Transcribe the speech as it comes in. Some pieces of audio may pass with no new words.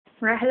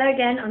Right, hello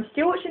again. I'm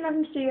still watching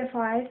London Studio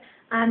 5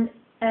 and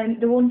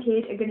The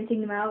Wanted are going to sing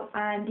them out,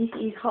 and this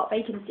is Hot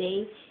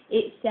Vacancy.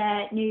 It's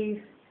their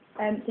new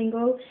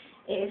single.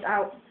 It is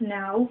out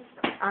now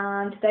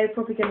and they're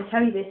probably going to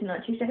tell you this in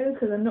like 2 seconds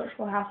because I'm not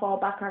sure how far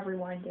back I've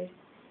rewinded.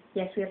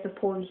 Yes, we have the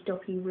poorly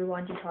stocky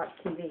rewinding type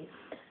TV.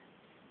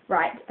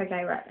 Right,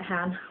 okay, right,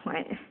 Han,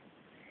 wait.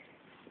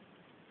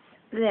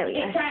 There we go.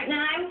 It's out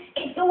now.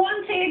 It's The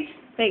Wanted.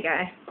 There you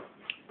go.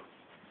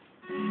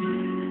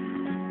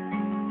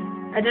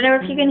 I don't know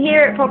if you can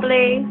hear it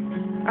properly.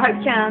 I hope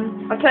you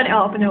can. I'll turn it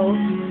up and all.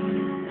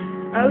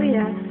 Oh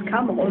yes,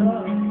 come on.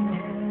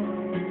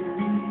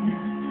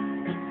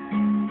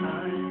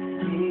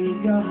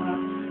 Your heart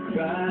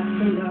cries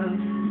for love,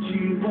 but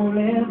you won't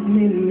let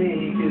me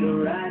make it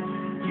right.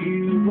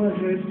 You were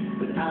hurt,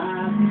 but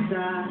I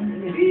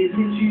decided is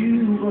that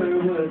you were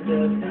worth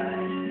the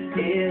fight.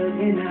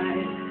 Every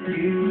night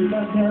you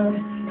lost up,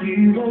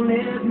 you won't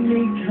let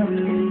me come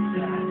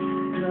inside.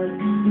 'Cause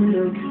the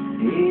look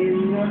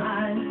in your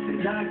eyes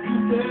is like a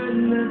burn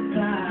the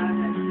tide.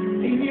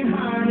 In your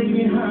heart, in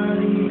your heart,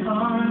 in your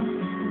heart,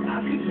 I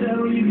could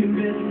tell you can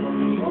bet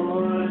one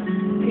more.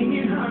 In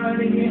your heart,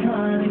 in your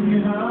heart, in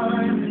your heart,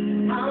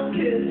 I don't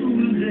care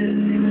who's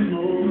listening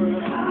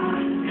anymore. I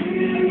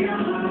hear your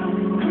heart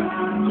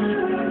cry for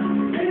love,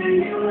 and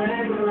you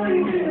act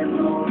like there's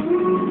no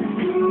room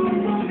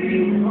for me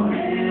or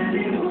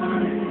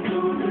anyone. So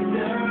the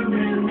dirt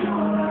is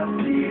all I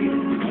see.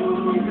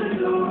 Close the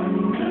door,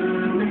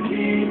 turn the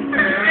key.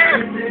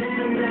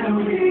 Everything that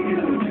we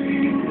could be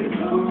is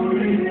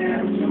only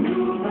there to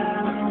move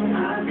out.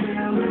 I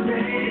feel the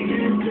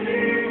vacancy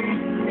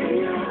in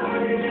your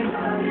heart, in your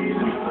heart, in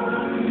your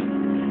heart.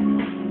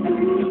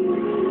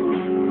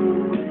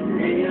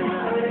 In your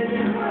heart, in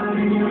your heart,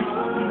 in your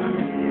heart.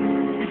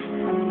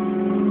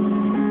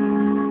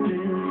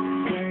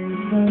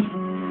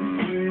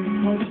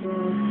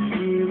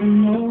 Even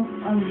though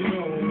I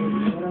know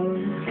it's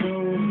love,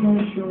 no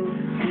show,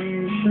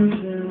 you should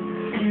tell.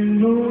 In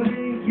the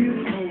way you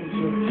hold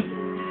yours,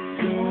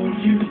 don't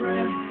you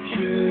fret,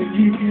 should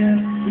you get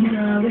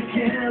another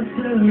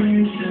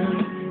cancellation?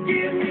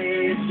 Give me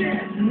a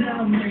chance and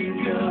I'll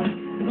make a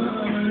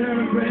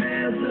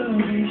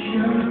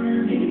reservation.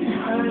 In your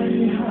heart, in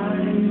your heart,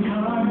 in your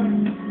heart.